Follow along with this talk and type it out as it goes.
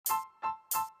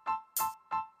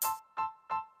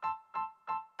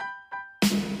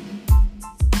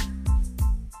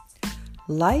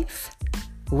Life,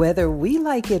 whether we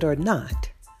like it or not,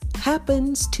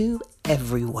 happens to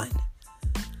everyone.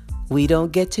 We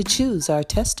don't get to choose our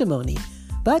testimony,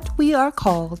 but we are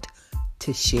called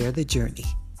to share the journey.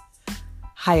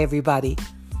 Hi, everybody.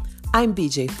 I'm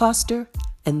BJ Foster,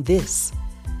 and this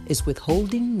is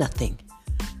Withholding Nothing,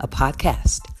 a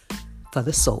podcast for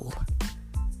the soul.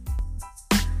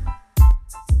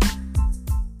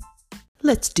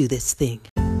 Let's do this thing.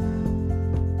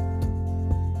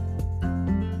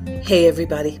 Hey,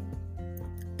 everybody.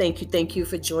 Thank you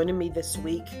for joining me this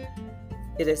week.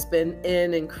 It has been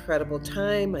an incredible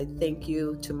time. I thank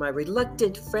you to my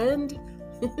reluctant friend,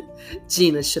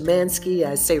 Gina Shemansky.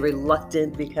 I say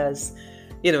reluctant because,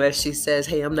 as she says,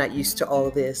 hey, I'm not used to all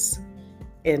this.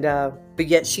 And but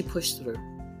yet she pushed through.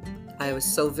 I was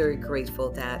so very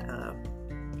grateful that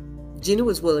Gina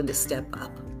was willing to step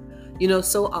up.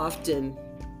 So often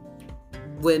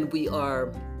when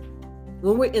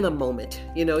we're in a moment,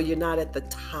 you're not at the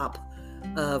top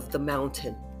of the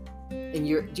mountain and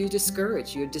you're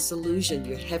discouraged, you're disillusioned,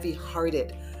 you're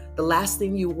heavy-hearted. The last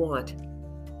thing you want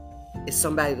is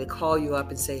somebody to call you up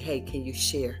and say, hey, can you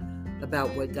share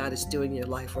about what God is doing in your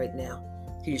life right now?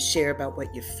 Can you share about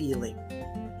what you're feeling?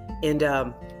 And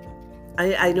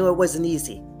I know it wasn't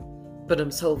easy, but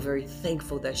I'm so very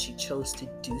thankful that she chose to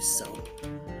do so.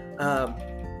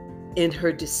 In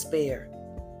her despair,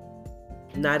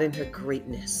 not in her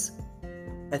greatness.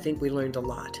 I think we learned a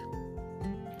lot,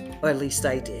 or at least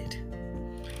I did.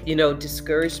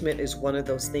 Discouragement is one of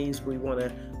those things we want to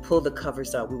pull the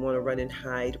covers out. We want to run and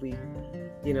hide.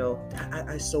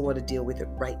 I still want to deal with it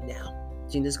right now.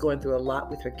 Gina's going through a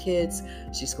lot with her kids.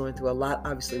 She's going through a lot,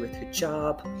 obviously, with her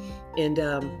job. And,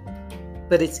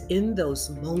 but it's in those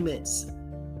moments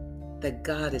that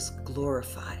God is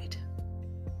glorified.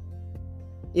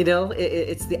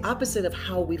 It's the opposite of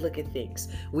how we look at things.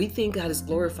 We think God is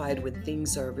glorified when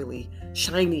things are really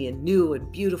shiny and new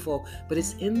and beautiful, but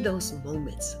it's in those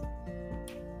moments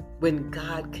when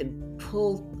God can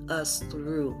pull us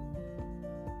through.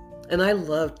 And I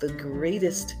loved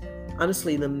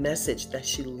honestly, the message that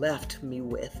she left me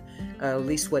with, at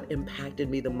least what impacted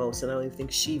me the most, and I don't even think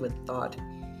she even thought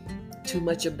too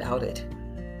much about it,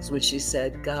 is when she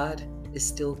said, God is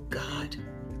still God.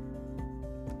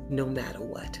 No matter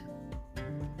what.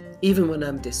 Even when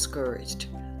I'm discouraged,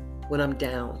 when I'm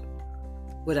down,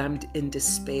 when I'm in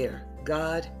despair,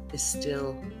 God is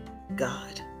still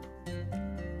God.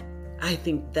 I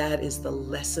think that is the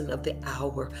lesson of the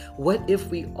hour. What if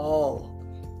we all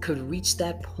could reach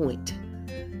that point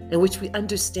in which we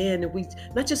understand, and we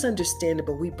not just understand it,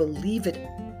 but we believe it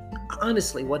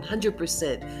honestly,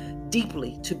 100%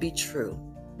 deeply to be true,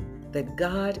 that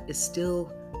God is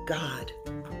still God.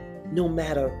 No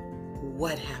matter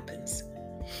what happens.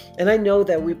 And I know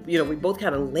that we both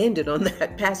kind of landed on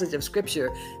that passage of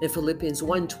scripture in Philippians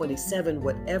 1:27,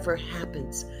 whatever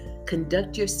happens,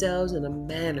 conduct yourselves in a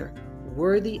manner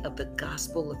worthy of the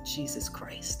gospel of Jesus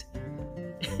Christ.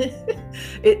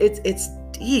 It's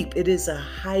deep. It is a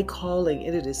high calling,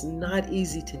 and it is not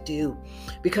easy to do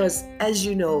because, as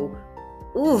you know,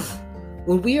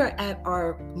 when we are at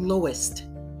our lowest,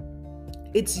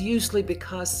 it's usually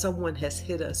because someone has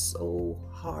hit us so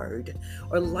hard,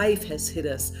 or life has hit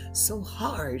us so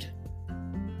hard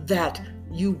that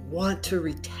you want to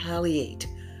retaliate.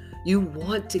 You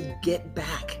want to get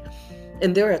back.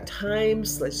 And there are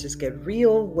times, let's just get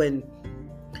real, when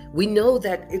we know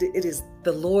that it is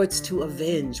the Lord's to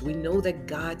avenge. We know that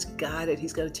God's got it.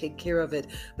 He's going to take care of it.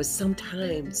 But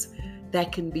sometimes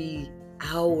that can be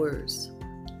hours,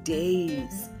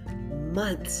 days,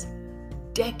 months,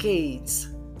 decades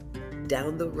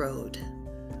down the road.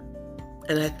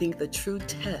 And I think the true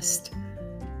test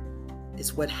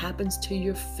is what happens to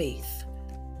your faith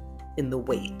in the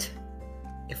wait.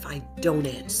 If I don't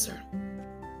answer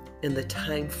in the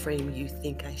time frame you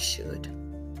think I should.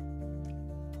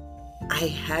 I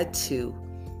had to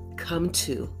come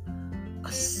to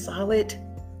a solid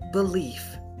belief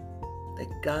that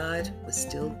God was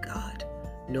still God,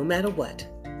 no matter what,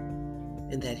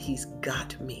 and that He's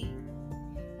got me.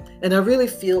 And I really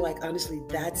feel like, honestly,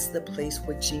 that's the place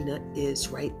where Gina is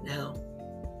right now.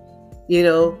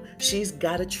 She's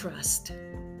got to trust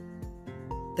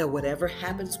that whatever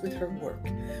happens with her work,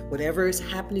 whatever is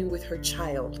happening with her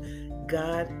child,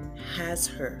 God has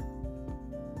her.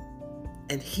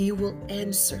 And He will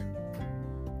answer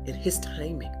in His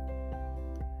timing.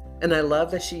 And I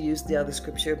love that she used the other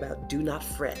scripture about do not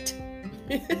fret.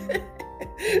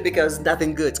 Because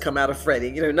nothing good's come out of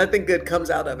fretting. Nothing good comes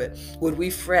out of it. When we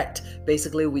fret,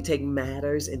 basically we take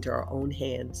matters into our own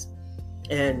hands.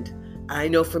 And I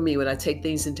know for me, when I take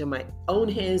things into my own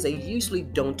hands, they usually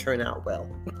don't turn out well.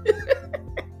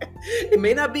 It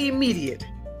may not be immediate,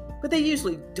 but they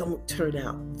usually don't turn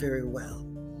out very well.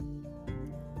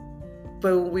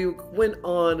 But when we went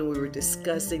on and we were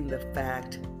discussing the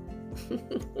fact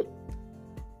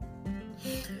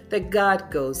that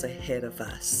God goes ahead of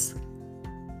us,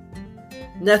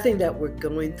 nothing that we're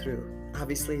going through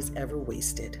obviously is ever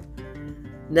wasted.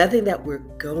 Nothing that we're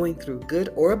going through, good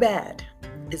or bad,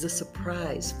 is a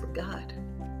surprise for God.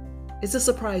 It's a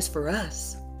surprise for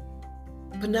us,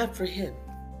 but not for Him.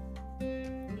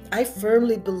 I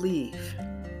firmly believe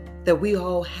that we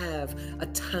all have a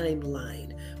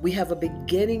timeline. We have a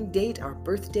beginning date, our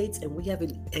birth dates, and we have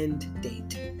an end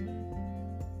date.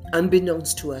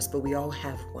 Unbeknownst to us, but we all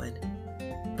have one.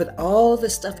 But all the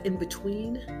stuff in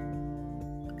between,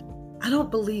 I don't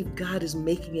believe God is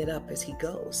making it up as He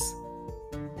goes.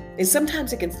 And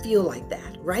sometimes it can feel like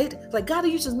that, right? Like, God, are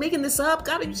you just making this up?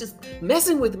 God, are you just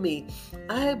messing with me?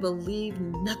 I believe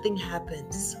nothing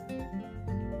happens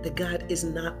that God is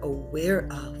not aware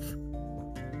of.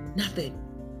 Nothing.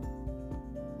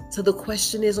 So the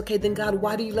question is, okay, then God,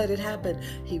 why do you let it happen?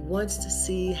 He wants to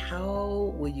see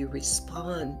how will you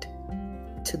respond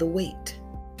to the wait.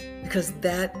 Because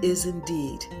that is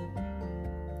indeed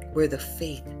where the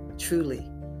faith truly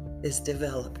is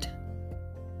developed.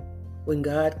 When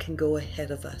God can go ahead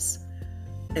of us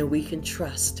and we can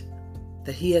trust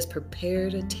that He has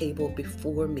prepared a table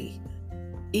before me,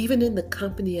 even in the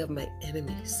company of my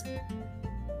enemies.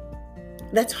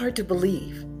 That's hard to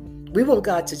believe. We want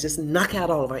God to just knock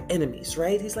out all of our enemies,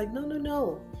 right? He's like, no, no,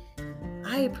 no.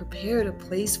 I have prepared a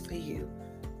place for you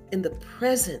in the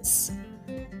presence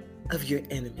of your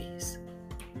enemies,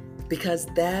 because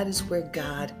that is where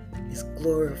God is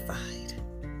glorified.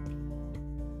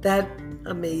 That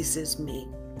amazes me.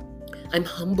 I'm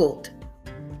humbled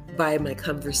by my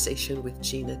conversation with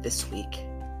Gina this week.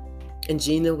 And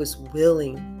Gina was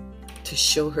willing to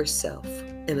show herself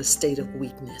in a state of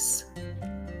weakness.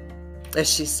 As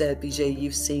she said, BJ,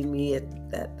 you've seen me at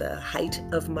the height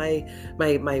of my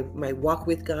walk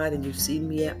with God, and you've seen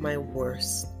me at my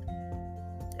worst.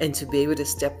 And to be able to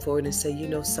step forward and say,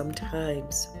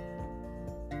 sometimes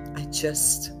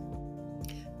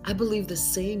I believe the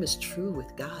same is true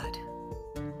with God.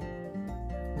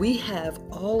 We have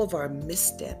all of our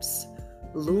missteps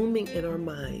looming in our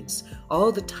minds,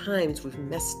 all the times we've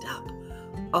messed up,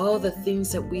 all the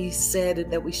things that we said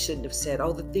and that we shouldn't have said,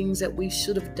 all the things that we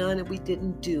should have done and we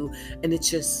didn't do. And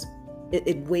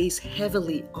it weighs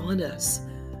heavily on us.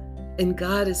 And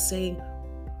God is saying,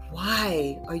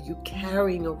 why are you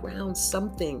carrying around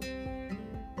something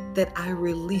that I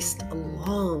released a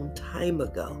long time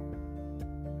ago?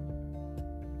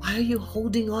 Why are you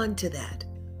holding on to that?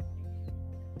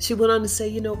 She went on to say,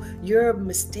 your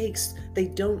mistakes, they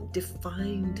don't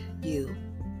define you.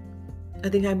 I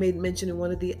think I made mention in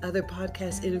one of the other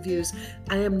podcast interviews,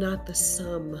 I am not the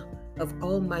sum of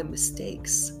all my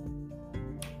mistakes,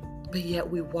 but yet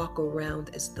we walk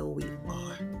around as though we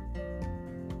are.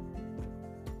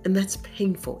 And that's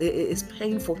painful. It is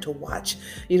painful to watch.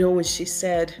 When she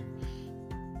said,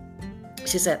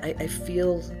 I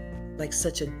feel like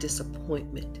such a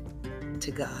disappointment to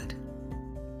God.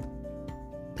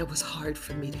 That was hard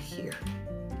for me to hear.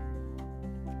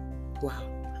 Wow.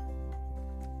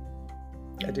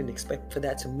 I didn't expect for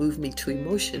that to move me to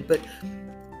emotion, but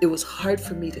it was hard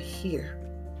for me to hear,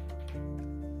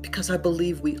 because I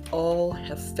believe we all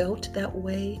have felt that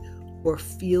way or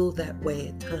feel that way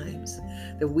at times,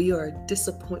 that we are a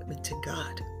disappointment to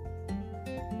God.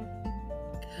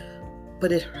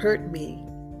 But it hurt me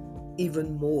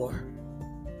even more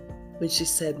when she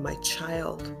said, my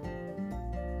child,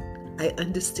 I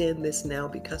understand this now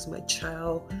because my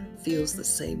child feels the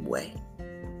same way.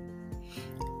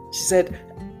 She said,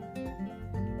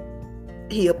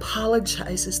 he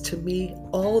apologizes to me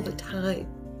all the time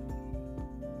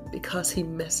because he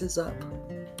messes up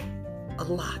a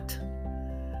lot.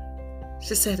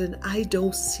 She said, and I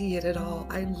don't see it at all.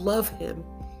 I love him.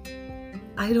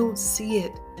 I don't see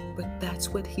it, but that's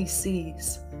what he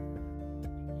sees.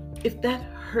 If that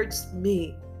hurts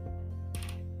me,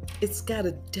 it's got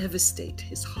to devastate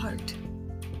his heart,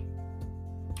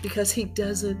 because he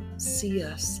doesn't see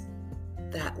us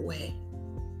that way.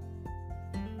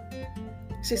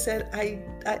 She said,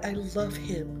 I love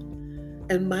him,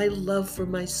 and my love for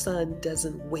my son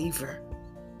doesn't waver.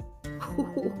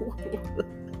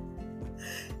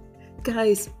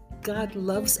 Guys, God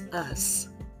loves us,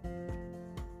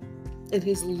 and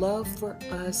his love for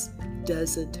us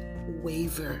doesn't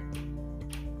waver.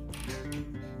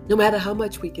 No matter how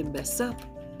much we can mess up,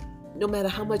 no matter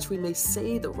how much we may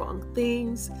say the wrong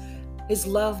things, his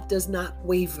love does not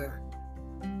waver.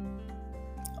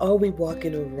 Are we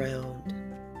walking around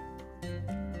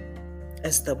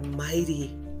as the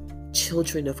mighty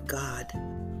children of God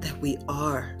that we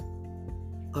are?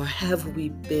 Or have we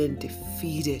been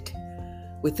defeated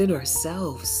within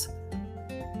ourselves?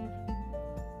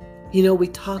 You know, we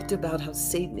talked about how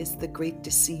Satan is the great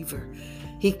deceiver.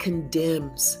 He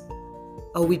condemns.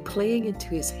 Are we playing into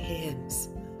his hands?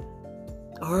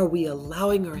 Or are we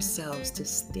allowing ourselves to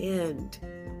stand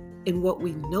in what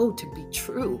we know to be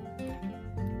true?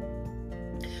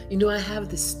 You know, I have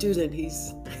this student,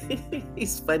 he's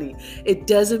funny. It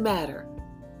doesn't matter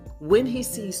when he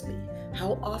sees me,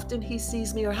 how often he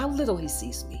sees me, or how little he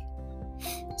sees me.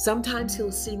 Sometimes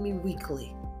he'll see me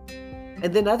weekly.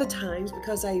 And then other times,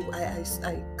 because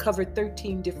I covered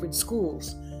 13 different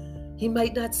schools, he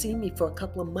might not see me for a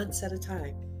couple of months at a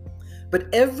time. But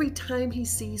every time he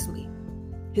sees me,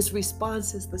 his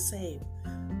response is the same.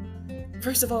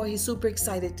 First of all, he's super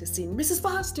excited to see me. Mrs.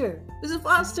 Foster, Mrs.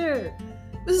 Foster,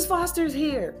 Mrs. Foster's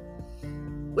here.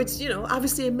 Which, you know,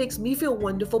 obviously it makes me feel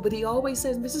wonderful, but he always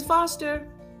says, Mrs. Foster,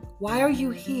 why are you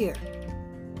here?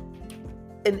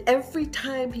 And every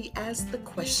time he asks the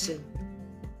question,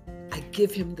 I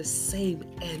give him the same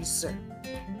answer.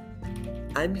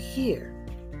 I'm here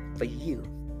for you.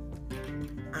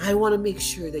 I want to make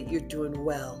sure that you're doing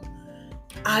well.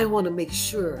 I want to make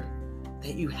sure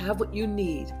that you have what you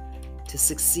need to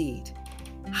succeed.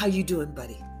 How you doing,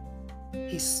 buddy?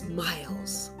 He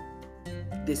smiles,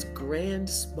 this grand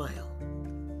smile,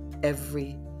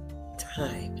 every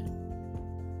time.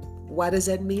 Why does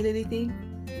that mean anything?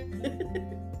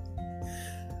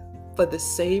 For the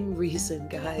same reason,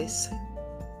 guys.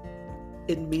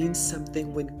 It means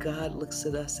something when God looks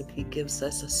at us and he gives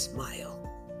us a smile.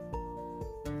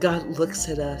 God looks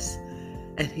at us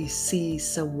and he sees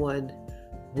someone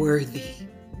worthy,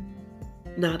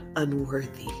 not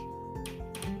unworthy.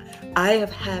 I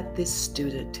have had this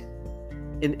student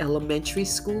in elementary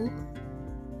school,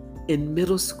 in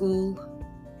middle school,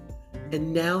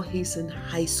 and now he's in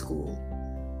high school.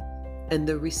 And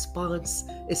the response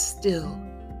is still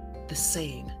the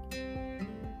same.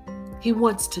 He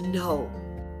wants to know,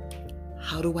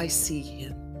 how do I see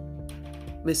him?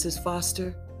 Mrs.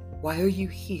 Foster, why are you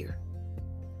here?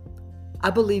 I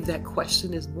believe that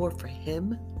question is more for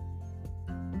him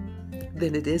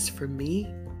than it is for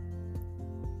me,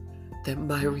 that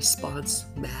my response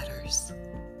matters.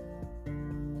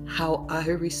 How I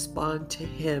respond to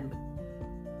him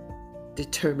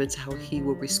determines how he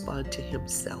will respond to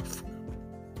himself.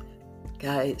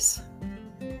 Guys,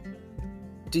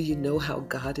 do you know how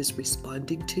God is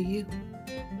responding to you?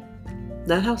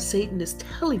 Not how Satan is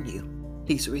telling you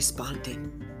he's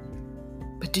responding.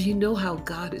 But do you know how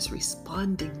God is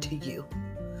responding to you?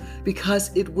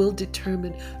 Because it will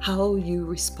determine how you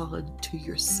respond to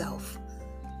yourself.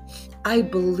 I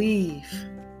believe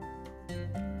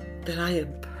that I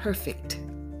am perfect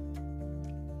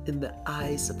in the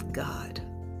eyes of God.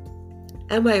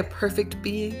 Am I a perfect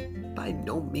being? By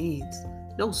no means.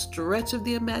 No stretch of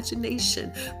the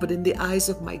imagination. But in the eyes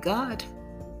of my God,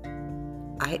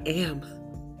 I am.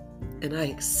 And I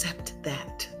accept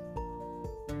that.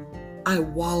 I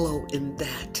wallow in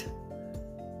that.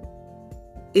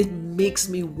 It makes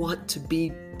me want to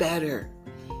be better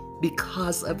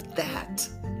because of that.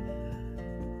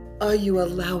 Are you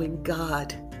allowing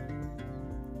God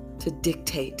to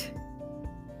dictate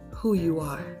who you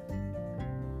are,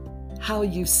 how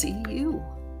you see you?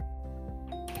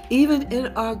 Even in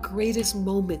our greatest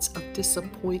moments of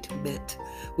disappointment,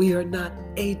 we are not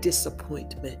a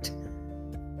disappointment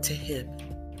to Him.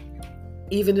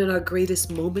 Even in our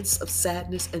greatest moments of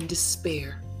sadness and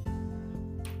despair,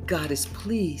 God is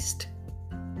pleased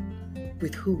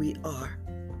with who we are.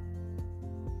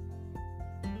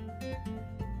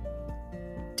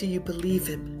 Do you believe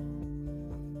Him?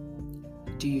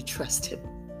 Do you trust Him?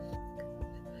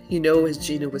 You know, as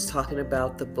Gina was talking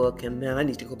about the book, and now I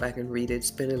need to go back and read it.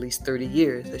 It's been at least 30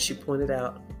 years, as she pointed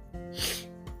out.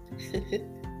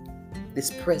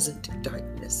 This present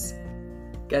darkness.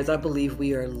 Guys, I believe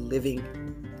we are living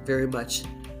very much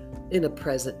in a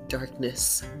present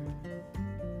darkness.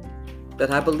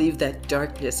 But I believe that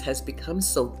darkness has become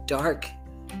so dark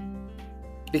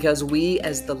because we,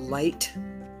 as the light,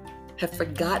 have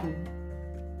forgotten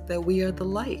that we are the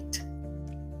light.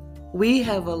 We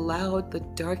have allowed the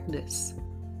darkness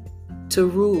to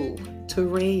rule, to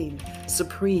reign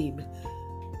supreme.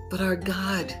 But our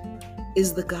God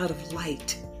is the God of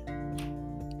light.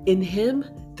 In Him,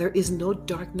 there is no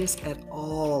darkness at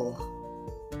all.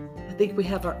 I think we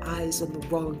have our eyes on the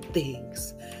wrong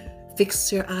things.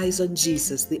 Fix your eyes on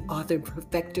Jesus, the author and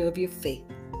perfecter of your faith.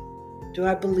 Do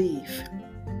I believe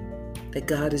that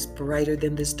God is brighter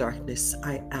than this darkness?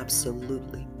 I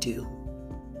absolutely do.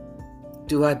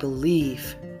 Do I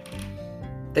believe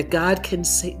that God can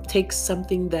take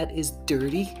something that is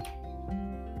dirty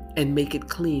and make it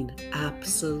clean?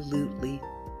 Absolutely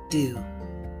do.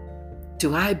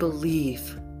 Do I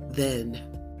believe then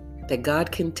that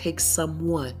God can take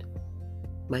someone,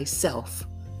 myself,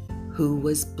 who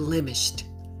was blemished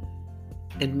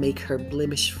and make her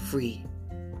blemish free?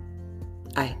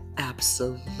 I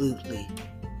absolutely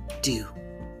do.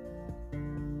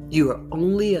 You are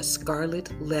only a scarlet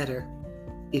letter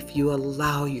if you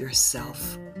allow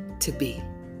yourself to be.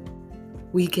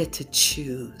 We get to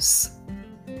choose.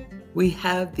 We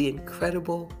have the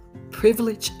incredible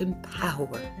privilege and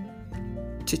power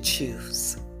to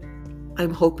choose.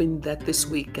 I'm hoping that this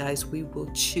week, guys, we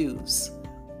will choose.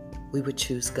 We would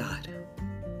choose God.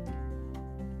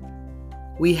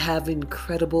 We have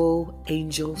incredible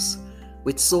angels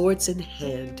with swords in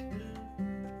hand,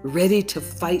 ready to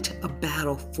fight a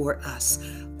battle for us,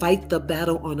 fight the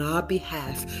battle on our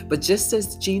behalf. But just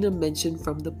as Gina mentioned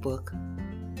from the book,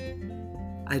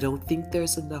 I don't think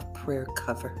there's enough prayer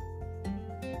cover.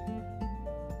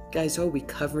 Guys, are we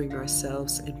covering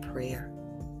ourselves in prayer?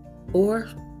 Or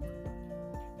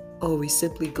are we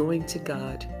simply going to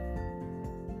God,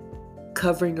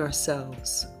 covering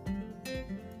ourselves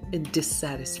in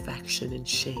dissatisfaction and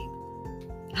shame?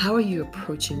 How are you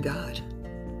approaching God?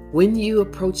 When you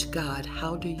approach God,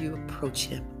 how do you approach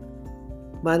Him?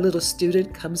 My little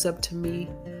student comes up to me,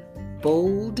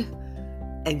 bold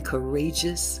and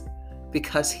courageous,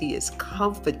 because he is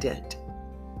confident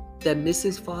that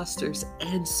Mrs. Foster's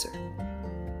answer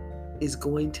is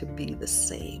going to be the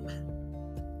same.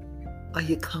 Are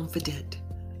you confident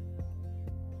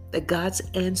that God's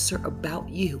answer about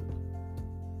you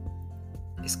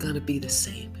is going to be the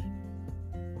same?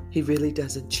 He really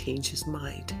doesn't change His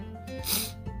mind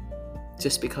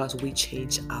just because we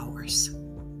change ours.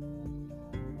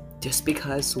 Just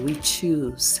because we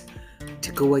choose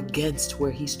to go against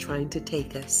where He's trying to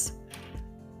take us,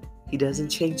 He doesn't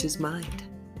change His mind.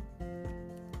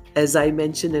 As I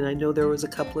mentioned, and I know there was a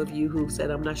couple of you who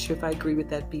said, I'm not sure if I agree with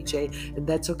that, BJ, and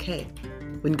that's okay.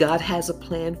 When God has a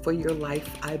plan for your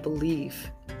life, I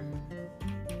believe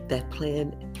that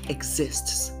plan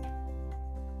exists,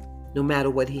 no matter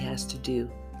what He has to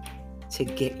do to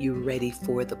get you ready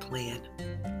for the plan.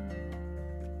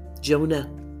 Jonah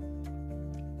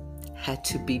had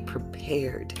to be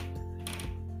prepared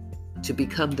to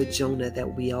become the Jonah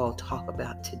that we all talk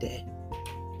about today.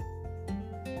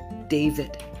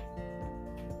 David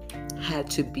had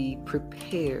to be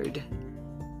prepared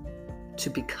to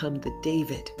become the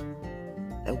David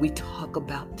that we talk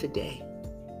about today.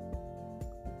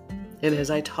 And as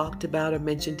I talked about or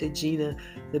mentioned to Gina,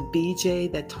 the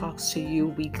BJ that talks to you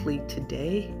weekly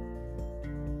today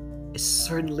is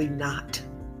certainly not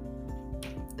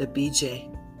the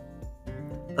BJ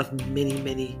of many,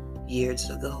 many years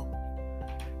ago.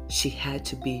 She had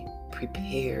to be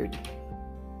prepared.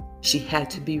 She had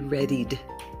to be readied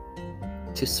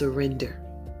to surrender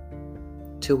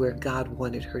to where God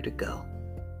wanted her to go.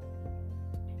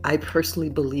 I personally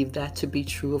believe that to be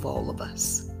true of all of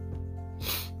us.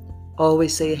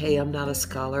 Always say, hey, I'm not a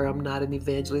scholar, I'm not an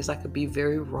evangelist, I could be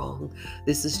very wrong.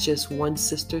 This is just one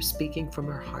sister speaking from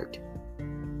her heart.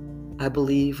 I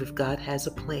believe if God has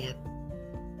a plan,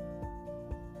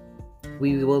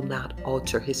 we will not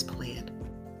alter His plan.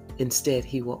 Instead,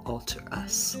 He will alter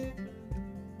us.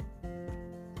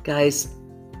 Guys,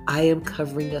 I am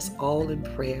covering us all in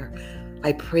prayer.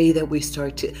 I pray that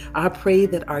I pray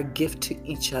that our gift to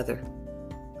each other,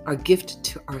 our gift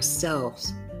to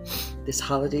ourselves this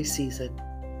holiday season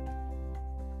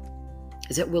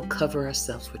is that we'll cover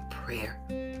ourselves with prayer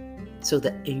so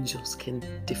that angels can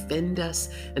defend us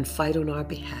and fight on our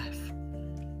behalf.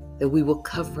 That we will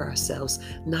cover ourselves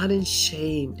not in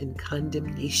shame and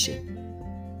condemnation.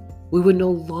 We will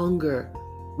no longer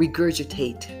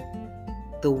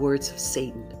regurgitate the words of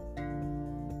Satan.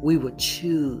 We will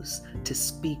choose to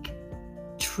speak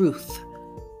truth,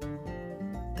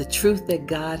 the truth that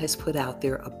God has put out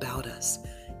there about us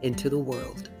into the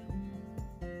world.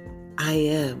 I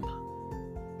am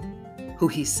who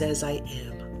He says I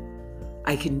am.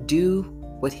 I can do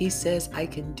what He says I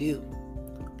can do.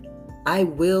 I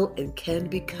will and can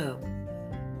become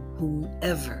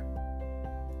whomever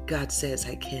God says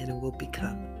I can and will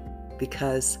become,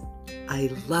 because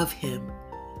I love Him.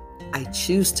 I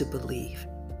choose to believe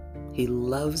He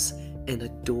loves and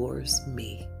adores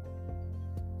me.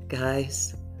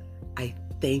 Guys, I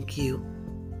thank you.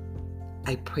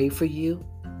 I pray for you.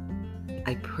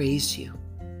 I praise you.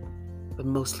 But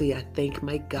mostly I thank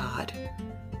my God,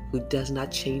 who does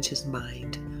not change His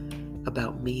mind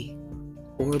about me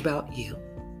or about you.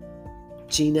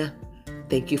 Gina,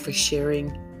 Thank you for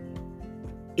sharing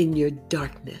in your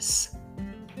darkness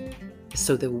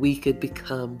so that we could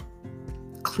become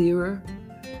clearer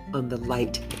on the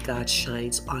light that God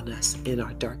shines on us in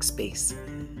our dark space.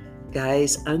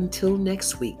 Guys, until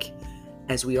next week,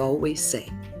 as we always say,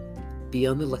 be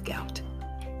on the lookout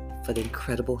for the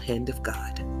incredible hand of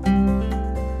God.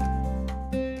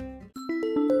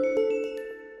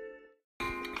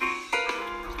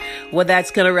 Well,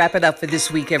 that's going to wrap it up for this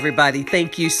week, everybody.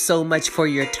 Thank you so much for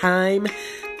your time.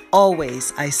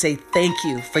 Always, I say thank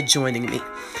you for joining me.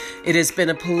 It has been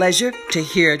a pleasure to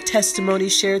hear testimony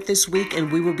shared this week, and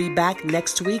we will be back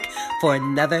next week for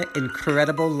another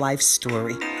incredible life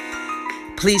story.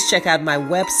 Please check out my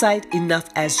website,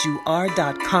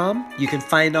 enoughasyouare.com. You can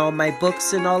find all my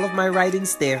books and all of my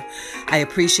writings there. I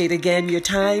appreciate again your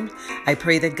time. I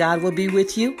pray that God will be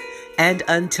with you. And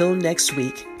until next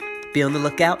week, be on the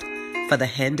lookout for the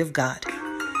hand of God.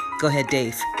 Go ahead,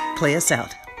 Dave. Play us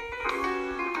out.